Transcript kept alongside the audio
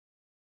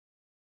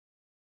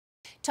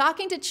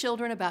Talking to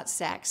children about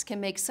sex can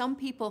make some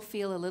people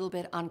feel a little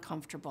bit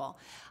uncomfortable.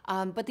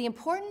 But the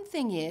important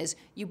thing is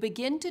you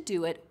begin to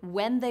do it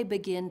when they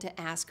begin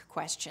to ask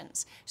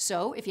questions.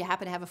 So if you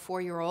happen to have a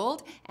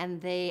 4-year-old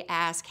and they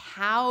ask,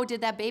 how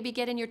did that baby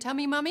get in your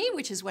tummy, mommy?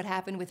 Which is what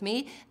happened with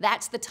me.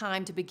 That's the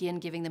time to begin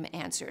giving them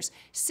answers.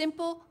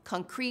 Simple,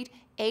 concrete,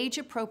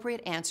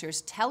 age-appropriate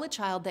answers tell a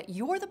child that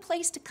you're the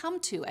place to come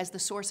to as the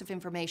source of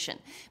information.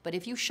 But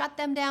if you shut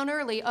them down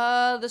early,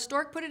 the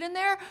stork put it in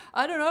there?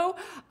 I don't know.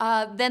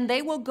 Then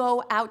they will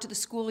go out to the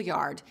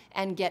schoolyard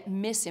and get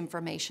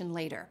misinformation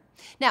later.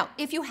 Now,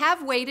 if you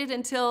have waited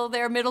until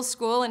they're middle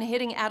school and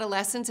hitting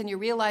adolescence and you're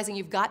realizing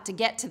you've got to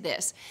get to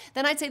this,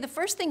 then I'd say the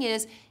first thing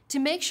is to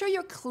make sure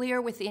you're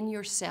clear within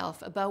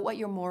yourself about what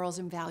your morals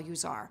and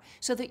values are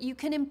so that you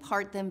can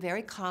impart them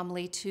very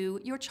calmly to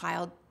your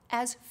child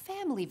as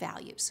family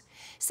values.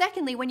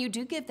 Secondly, when you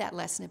do give that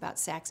lesson about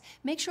sex,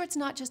 make sure it's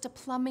not just a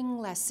plumbing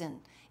lesson.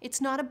 It's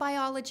not a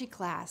biology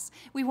class.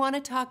 We want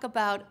to talk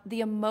about the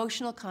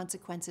emotional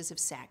consequences of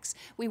sex.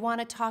 We want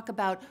to talk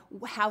about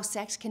how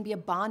sex can be a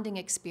bonding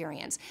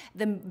experience,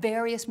 the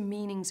various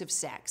meanings of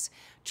sex.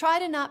 Try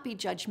to not be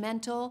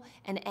judgmental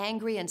and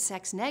angry and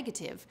sex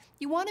negative.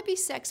 You want to be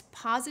sex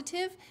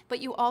positive, but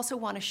you also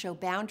want to show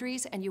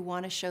boundaries and you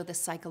want to show the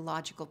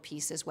psychological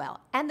piece as well,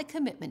 and the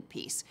commitment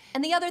piece.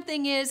 And the other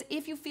thing is,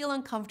 if you feel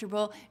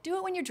uncomfortable, do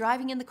it when you're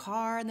driving in the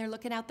car and they're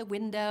looking out the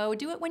window.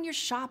 Do it when you're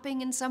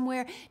shopping in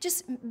somewhere.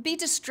 Just be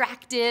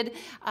distracted.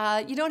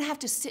 You don't have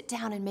to sit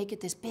down and make it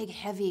this big,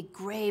 heavy,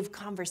 grave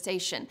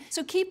conversation.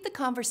 So keep the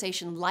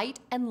conversation light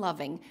and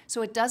loving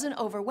so it doesn't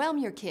overwhelm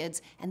your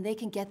kids and they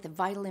can get the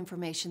vital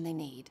information they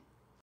need.